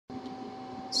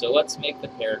So let's make the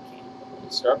pear can. We'll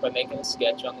start by making a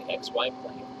sketch on the XY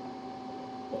plane.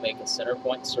 We'll make a center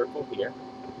point circle here.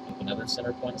 Make another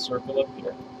center point circle up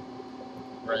here.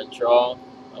 We're going to draw,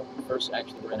 first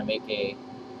actually we're going to make a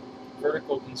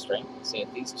vertical constraint. Say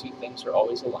that these two things are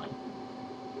always aligned.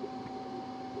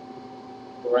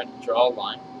 We're going to draw a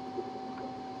line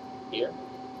here.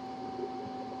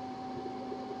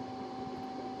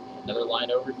 Another line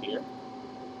over here.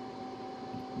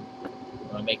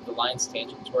 We're going to make the lines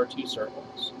tangent to our two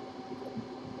circles.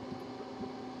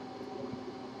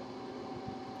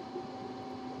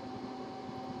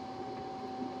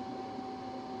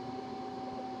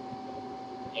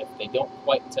 If they don't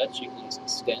quite touch, you can just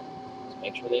extend to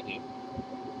make sure they do.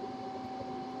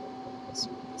 Let's see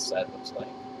what this side looks like.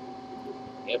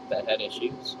 Yep, that had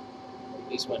issues.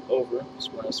 These went over,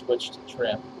 so we're going to switch to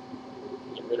trim.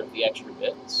 Get rid of the extra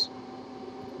bits.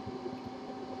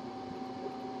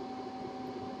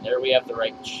 And there we have the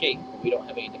right shape, but we don't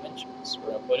have any dimensions.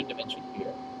 We're going to put a dimension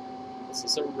here. This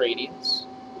is a radius,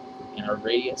 and our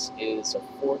radius is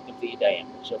 1/4 of the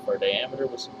diameter. So if our diameter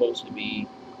was supposed to be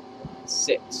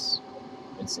 6,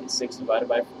 we'd say 6 divided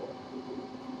by 4.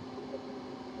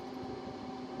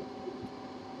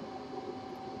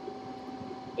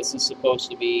 This is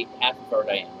supposed to be half of our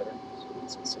diameter, so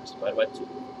we'd say 6 divided by 2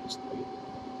 is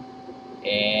 3.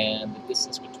 And the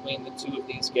distance between the two of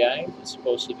these guys is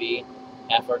supposed to be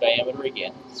half our diameter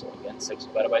again, so again 6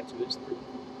 divided by 2 is 3.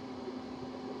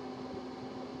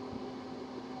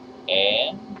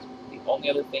 And the only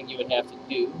other thing you would have to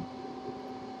do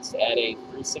is to add a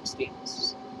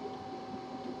 3/16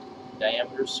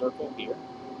 diameter circle here.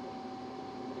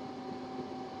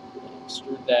 And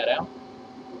extrude that out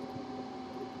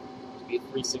to be a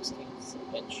 3/16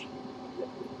 inch.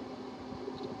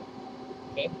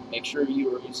 Okay, make sure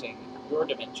you are using your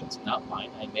dimensions, not mine.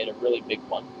 I made a really big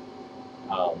one.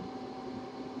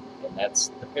 And that's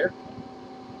the pear.